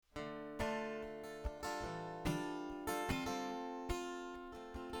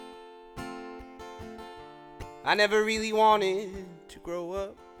I never really wanted to grow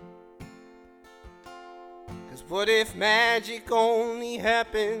up. 'Cause what if magic only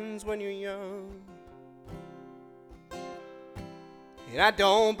happens when you're young? And I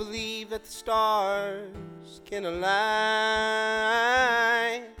don't believe that the stars can align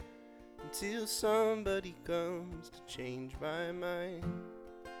until somebody comes to change my mind.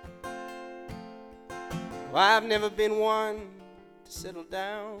 Well, I've never been one to settle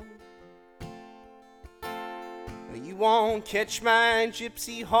down. You won't catch my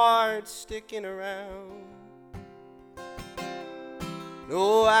gypsy heart sticking around.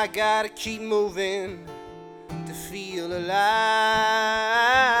 No, I gotta keep moving to feel alive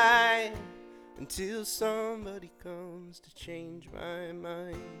until somebody comes to change my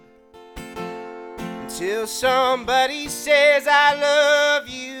mind. Until somebody says I love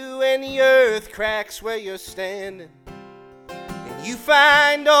you and the earth cracks where you're standing, and you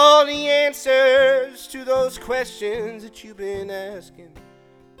find all the answers to those questions that you've been asking.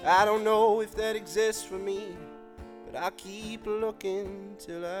 I don't know if that exists for me, but I'll keep looking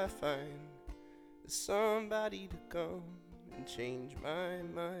till I find somebody to come and change my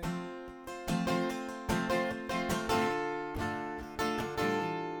mind.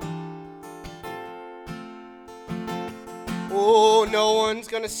 Oh, no one's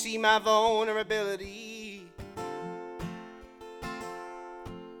gonna see my vulnerability,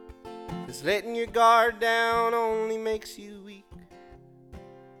 'cause letting your guard down only makes you weak.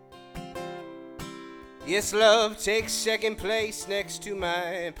 Yes, love takes second place next to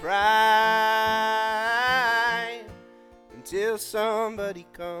my pride until somebody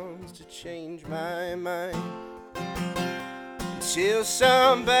comes to change my mind. Until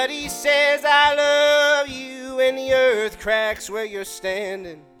somebody says I love you and the earth cracks where you're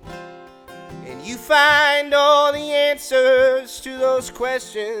standing, and you find all the answers to those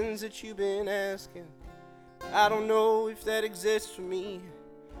questions that you've been asking. I don't know if that exists for me,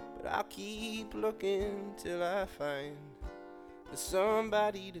 but I'll keep looking till I find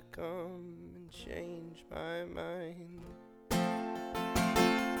somebody to come and change my mind.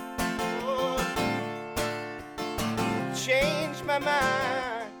 Oh, change my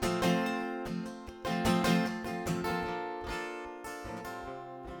mind.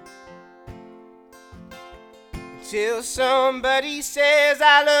 Till somebody says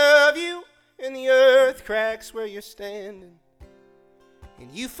I love you and the earth cracks where you're standing,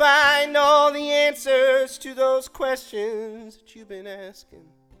 and you find all the answers to those questions that you've been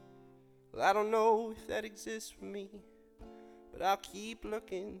asking. Well, I don't know if that exists for me, but I'll keep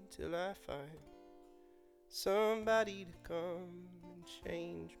looking till I find somebody to come and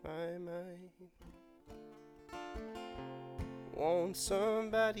change my mind. Won't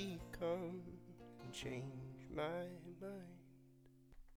somebody come and change my mind?